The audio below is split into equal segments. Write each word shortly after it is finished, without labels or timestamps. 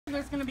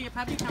There's gonna be a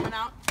puppy coming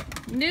out.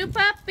 New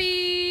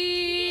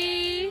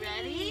puppy.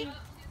 Ready?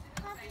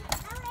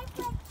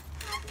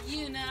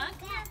 Yuna.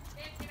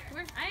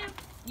 Where? I am.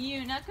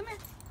 Yuna, come here.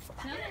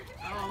 No.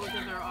 Oh, look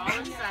at they're all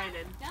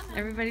excited.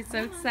 Everybody's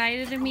so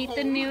excited to meet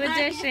the new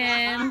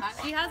addition.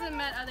 She hasn't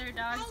met other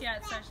dogs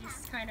yet, so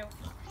she's kind of...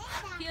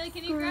 Keely,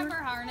 can you grab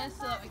her harness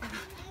so that we can...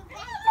 Yeah,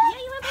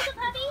 you want to pet the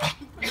puppy?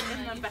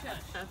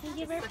 Give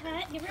Give her a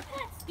pet. Give her a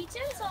pet. Be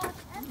gentle. Stop.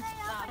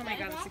 Oh my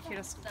god, it's the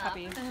cutest Stop.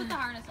 puppy. Put the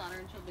harness on her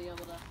and she'll be able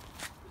to...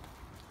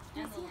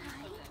 And the little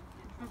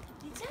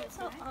Be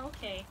gentle. Oh,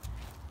 okay.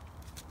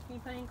 Can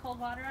you put in cold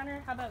water on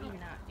her? How about you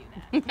not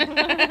do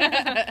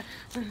that?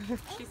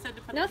 She said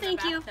to put No, it in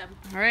thank the you. bathtub.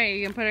 All right,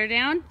 you gonna put her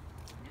down?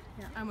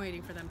 Yeah, I'm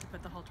waiting for them to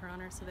put the halter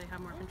on her so they have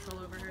more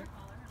control over her.